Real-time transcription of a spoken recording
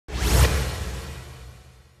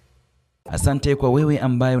Asante kwa wewe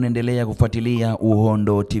ambaye unaendelea kufuatilia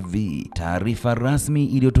Uhondo TV. Taarifa rasmi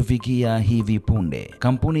iliyotufikia hivi punde.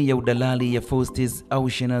 Kampuni ya udalali ya Faustus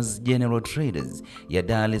Auctioneers General Traders ya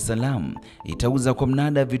Dar es Salaam itauza kwa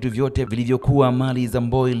mnada vitu vyote vilivyokuwa mali za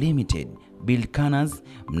Mbowe Limited Bilkanas.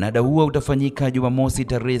 Mnada huo utafanyika Jumamosi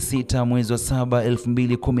tarehe 6 mwezi wa 7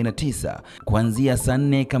 2019 kuanzia saa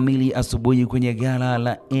 4 kamili asubuhi kwenye ghala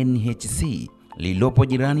la NHC lilopo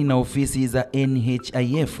jirani na ofisi za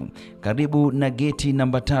NHIF karibu na geti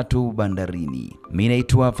namba 3 bandarini. Mimi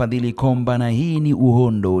naitwa Fadhili Komba na hii ni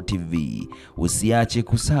Uhondo TV. Usiache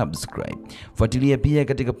kusubscribe. Fuatilia pia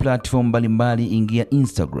katika platform mbalimbali, ingia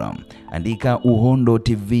Instagram, andika Uhondo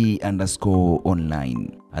TV_online.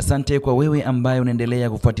 Asante kwa wewe ambaye unaendelea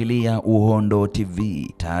kufuatilia Uhondo TV.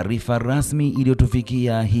 Taarifa rasmi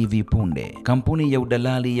iliyotufikia hivi punde. Kampuni ya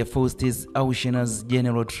udalali ya Faustus Auctioneers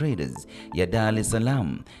General Traders ya Dar es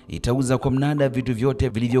Salaam itauza kwa mnada vitu vyote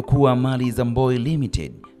vilivyokuwa mali za Mbowe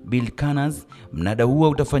Limited Bilkanas. Mnada huo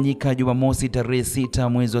utafanyika Jumamosi tarehe 6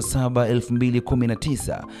 mwezi wa 7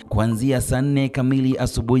 2019 kuanzia saa 4 kamili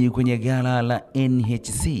asubuhi kwenye ghala la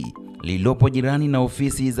NHC lilopo jirani na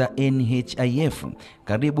ofisi za NHIF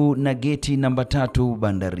karibu na geti namba 3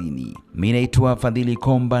 bandarini. Mimi naitwa Fadhili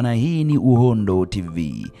Komba na hii ni Uhondo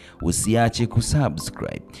TV. Usiache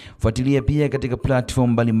kusubscribe. Fuatilia pia katika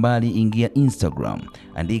platform mbalimbali, ingia Instagram,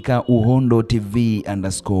 andika Uhondo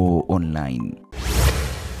TV_online.